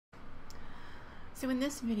So in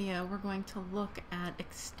this video, we're going to look at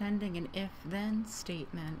extending an if-then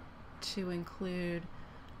statement to include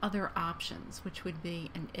other options, which would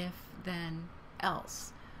be an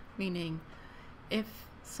if-then-else, meaning if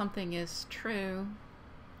something is true,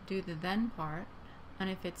 do the then part,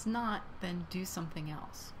 and if it's not, then do something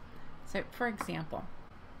else. So for example,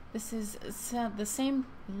 this is the same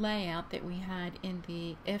layout that we had in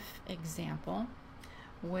the if example,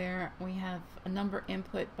 where we have a number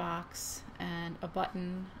input box and a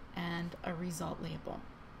button and a result label.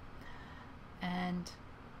 And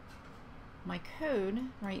my code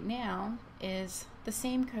right now is the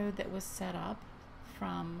same code that was set up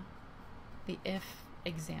from the if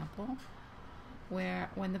example,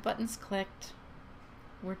 where when the button's clicked,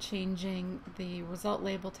 we're changing the result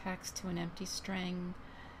label text to an empty string,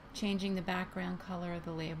 changing the background color of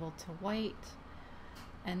the label to white,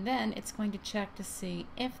 and then it's going to check to see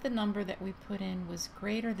if the number that we put in was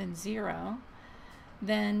greater than 0,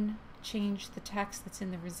 then change the text that's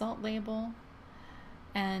in the result label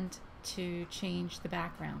and to change the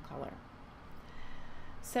background color.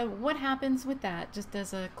 So what happens with that, just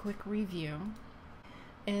as a quick review,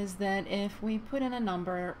 is that if we put in a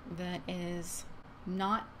number that is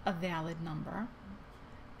not a valid number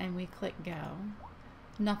and we click go,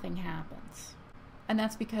 nothing happens. And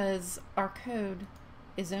that's because our code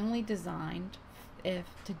is only designed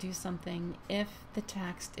to do something if the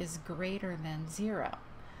text is greater than 0.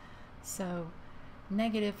 So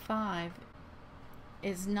 -5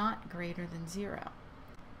 is not greater than 0.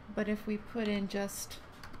 But if we put in just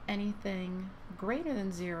anything greater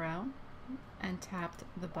than 0 and tapped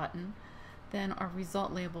the button, then our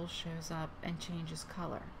result label shows up and changes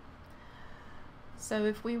color. So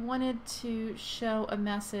if we wanted to show a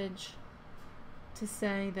message to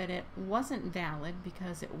say that it wasn't valid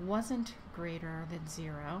because it wasn't greater than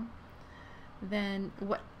 0, then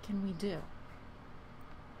what can we do?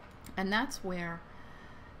 And that's where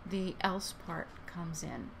the else part comes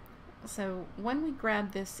in. So when we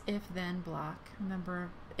grab this if-then block, remember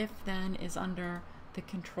if-then is under the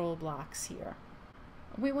control blocks here.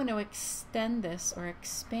 We want to extend this or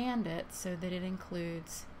expand it so that it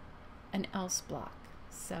includes an else block.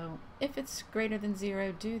 So if it's greater than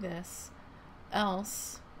 0, do this,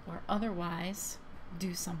 else or otherwise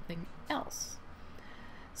do something else.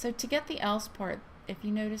 So to get the else part, if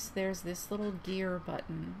you notice there's this little gear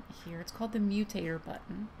button here, it's called the mutator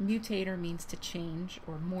button. Mutator means to change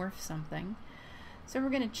or morph something. So we're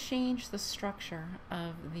going to change the structure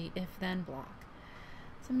of the if-then block.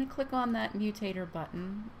 So I'm going to click on that mutator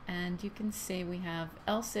button and you can see we have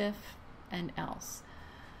else if and else.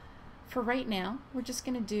 For right now, we're just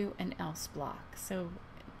going to do an else block. So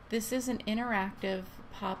this is an interactive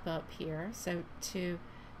pop-up here. So to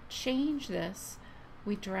change this,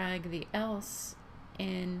 we drag the else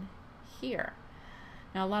in here.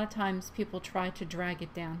 Now a lot of times people try to drag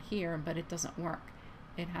it down here, but it doesn't work.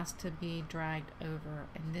 It has to be dragged over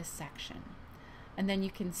in this section. And then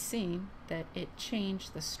you can see that it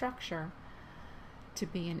changed the structure to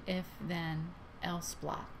be an if-then-else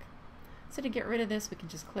block. So to get rid of this, we can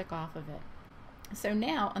just click off of it. So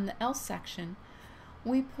now on the else section,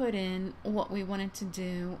 we put in what we wanted to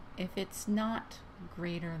do if it's not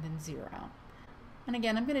greater than 0. And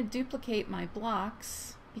again, I'm going to duplicate my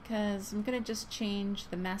blocks because I'm going to just change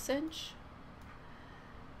the message.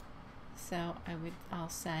 So I'll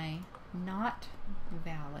say not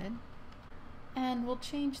valid, and we'll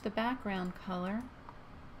change the background color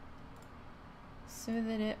so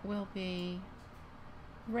that it will be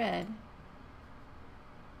red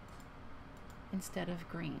instead of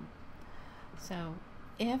green. So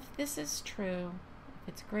if this is true, if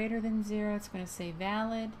it's greater than 0, it's going to say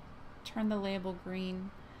valid, turn the label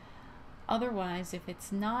green. Otherwise, if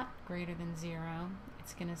it's not greater than 0,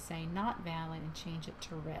 it's going to say not valid and change it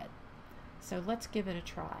to red. So let's give it a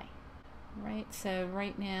try. Right, so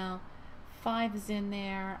right now 5 is in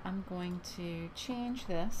there. I'm going to change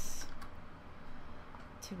this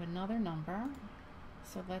to another number.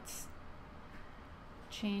 So let's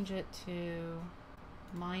change it to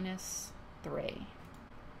 -3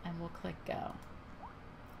 and we'll click go.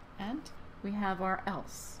 And we have our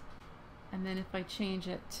else. And then if I change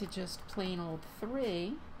it to just plain old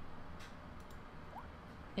 3,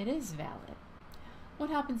 it is valid. What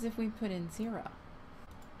happens if we put in 0?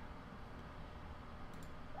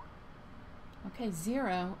 Okay,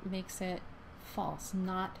 0 makes it false,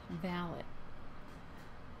 not valid.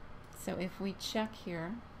 So if we check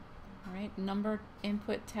here, all right, number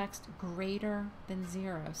input text greater than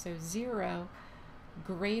 0. So 0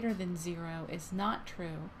 greater than 0 is not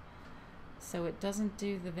true. So it doesn't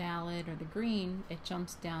do the valid or the green, it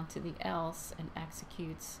jumps down to the else and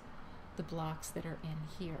executes the blocks that are in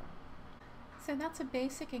here. So that's a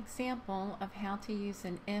basic example of how to use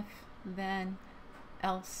an if, then,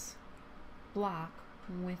 else block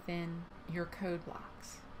within your code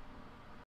blocks.